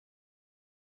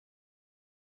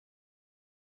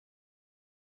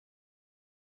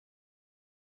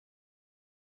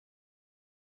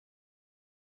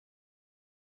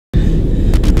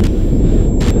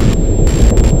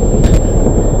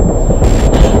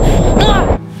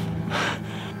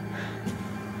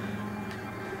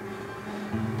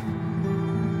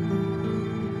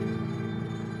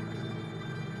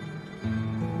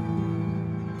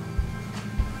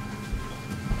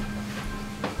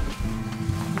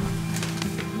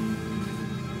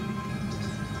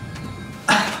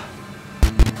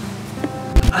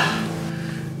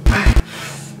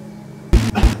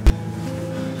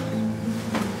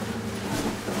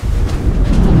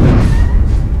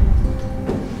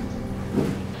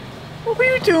What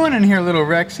are you doing in here, little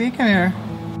Rexy? Come here.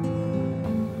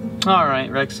 All right,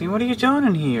 Rexy, what are you doing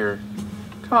in here?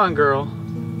 Come on, girl.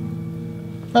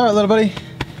 All right, little buddy.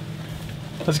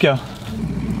 Let's go.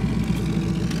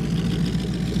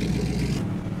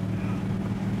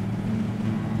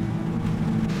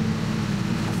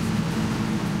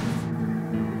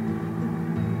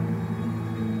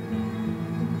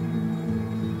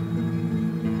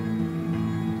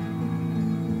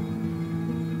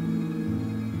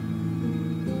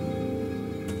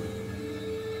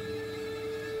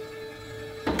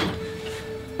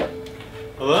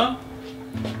 Hello?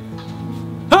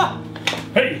 Ha!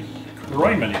 Hey,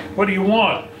 Raymond, what do you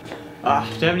want? Do you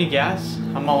have any gas?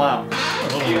 I'm all out. Do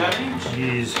you have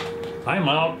any? Jeez, I'm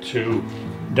out too.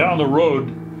 Down the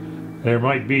road, there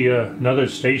might be another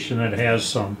station that has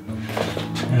some.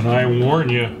 And I warn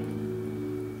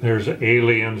you, there's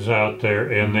aliens out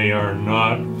there and they are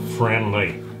not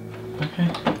friendly. Okay.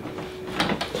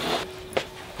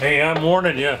 Hey, I'm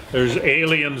warning you, there's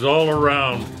aliens all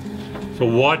around. So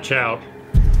watch out.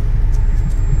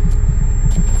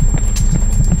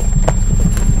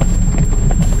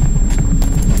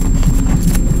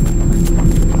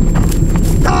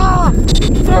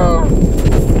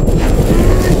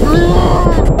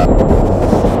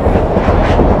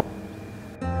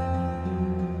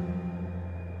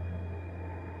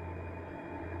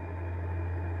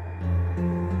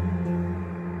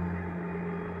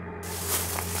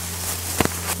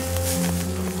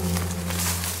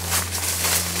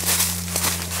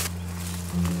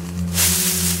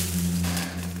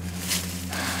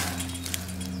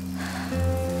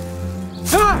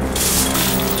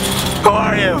 Who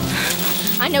are you?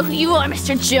 I know who you are,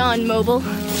 Mr. John Mobile.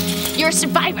 You're a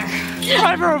survivor.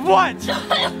 Survivor of what?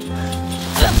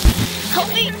 Help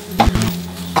me.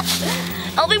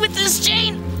 Help me with this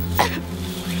chain.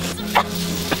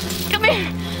 Come here.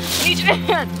 I need your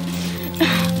hand.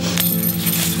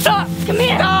 Stop. Come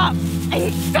here.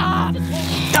 Stop!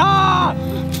 Stop!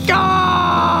 Stop!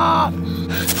 Stop!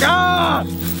 Stop!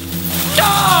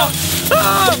 Stop!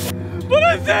 Stop! What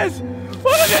is this?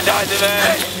 What have you done to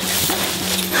me?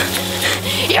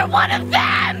 You're one of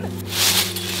them.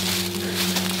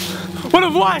 What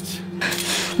of what?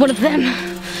 One of them.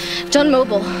 John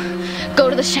Mobile. Go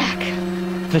to the shack.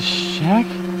 The shack?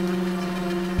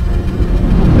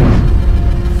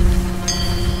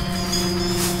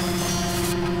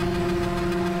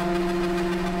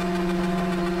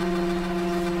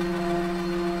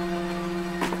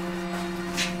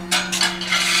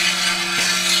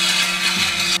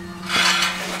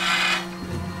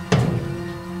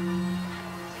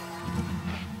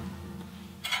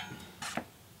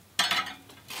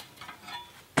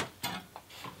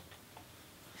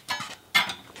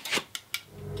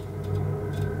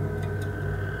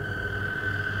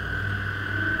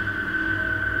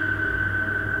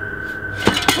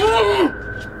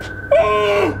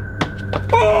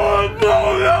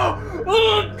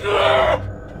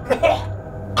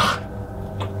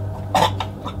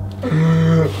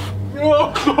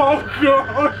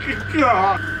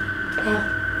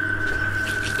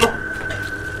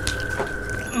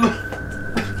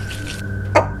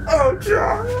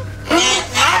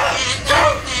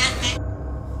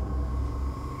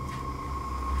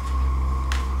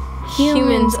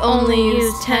 Humans only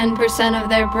use 10% of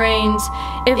their brains.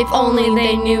 If only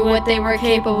they knew what they were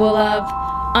capable of.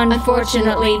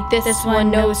 Unfortunately, this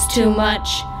one knows too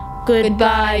much.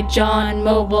 Goodbye, John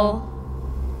Mobile.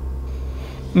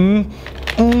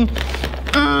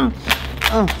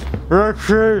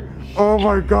 Rexy! Oh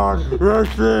my god!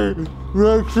 Rexy!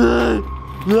 Rexy!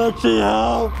 Rexy,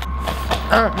 help!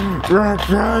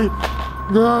 Rexy!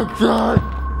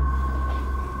 Rexy!